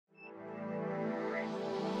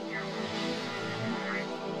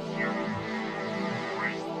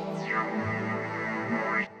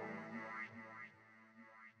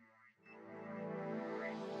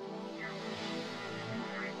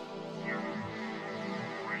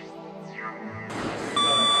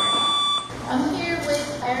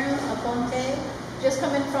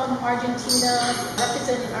coming from Argentina,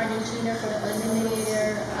 representing Argentina for the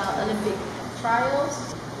Eliminator Olympic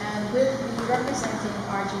trials, and will be representing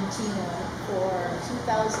Argentina for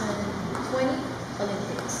 2020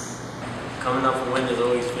 Olympics. Coming off a win is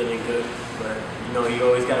always feeling good, but you know, you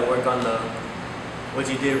always got to work on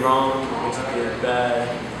what you did wrong, what you did bad,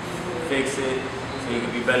 fix it, so you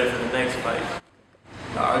can be better for the next fight.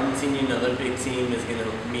 The Argentinian Olympic team is going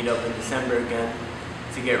to meet up in December again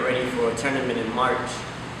to get ready for a tournament in March.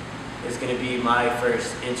 It's going to be my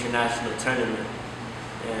first international tournament,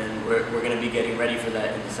 and we're going to be getting ready for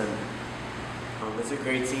that in December. It's a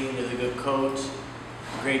great team, there's a good coach,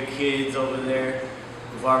 great kids over there.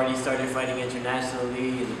 We've already started fighting internationally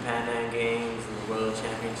in the Pan Am Games and the World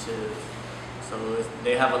Championships, so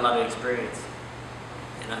they have a lot of experience,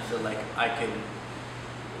 and I feel like I can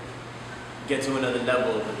get to another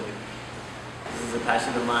level over there. This is a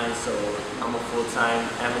passion of mine, so I'm a full-time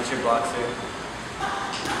amateur boxer,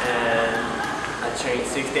 and I train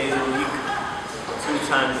 6 days a week, 2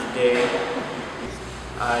 times a day.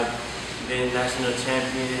 I've been national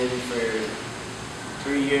champion for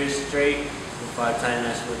 3 years straight. 5-time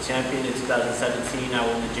national champion. In 2017, I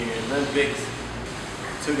won the Junior Olympics.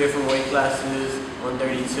 2 different weight classes,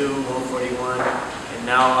 132, 141, and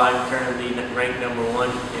now I'm currently ranked #1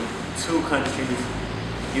 in 2 countries.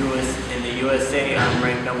 In the USA, I'm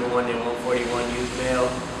ranked #1 in 141 youth male,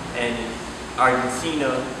 and in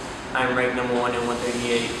Argentina, I'm ranked #1 in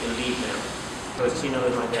 138 elite male. Coach Chino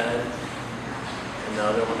is my dad, and the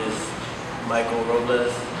other one is Michael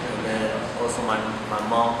Robles, and then also my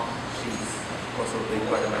mom. She's also a big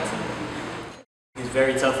part of my team. He's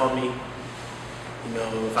very tough on me. You know,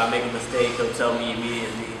 if I make a mistake, he'll tell me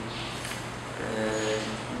immediately. And,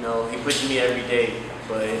 you know, he pushes me every day,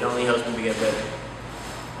 but it only helps me to get better.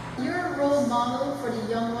 You're a role model for the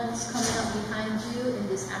young ones coming up behind you in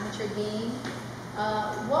this amateur game.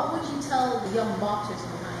 What would you tell the young boxers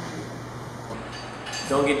behind you?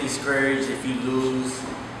 Don't get discouraged if you lose.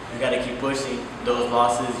 You got to keep pushing. Those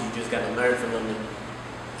losses, you just got to learn from them and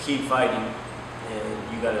keep fighting.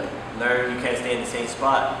 And you got to learn. You can't stay in the same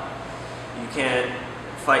spot. You can't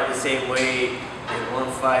fight the same way in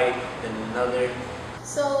one fight than another.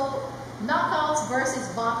 So, knockouts versus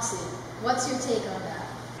boxing, what's your take on that?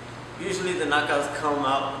 Usually the knockouts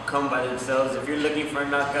come by themselves. If you're looking for a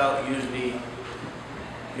knockout, usually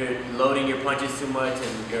you're loading your punches too much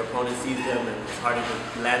and your opponent sees them and it's harder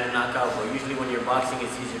to land a knockout. But usually when you're boxing,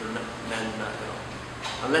 it's easier to land a knockout.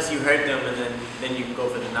 Unless you hurt them, and then you can go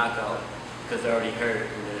for the knockout because they're already hurt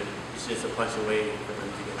and it's just a punch away for them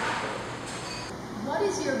to get knocked out. What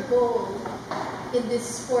is your goal in this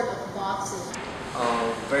sport of boxing?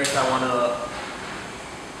 First, I want to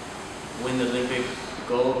win the Olympic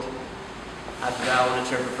gold. After that, I want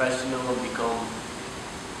to turn professional and become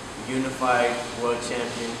unified world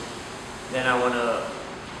champion. Then I want to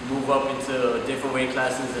move up into different weight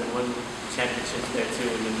classes and win championships there too,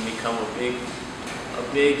 and then become a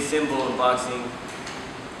big symbol in boxing.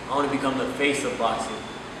 I want to become the face of boxing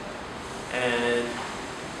and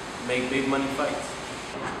make big money fights.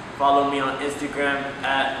 Follow me on Instagram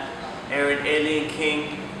at Aaron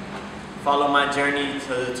King. Follow my journey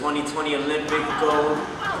to the 2020 Olympic gold.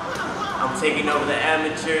 I'm taking over the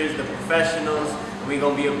amateurs, the professionals, and we're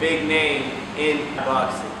going to be a big name in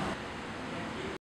boxing.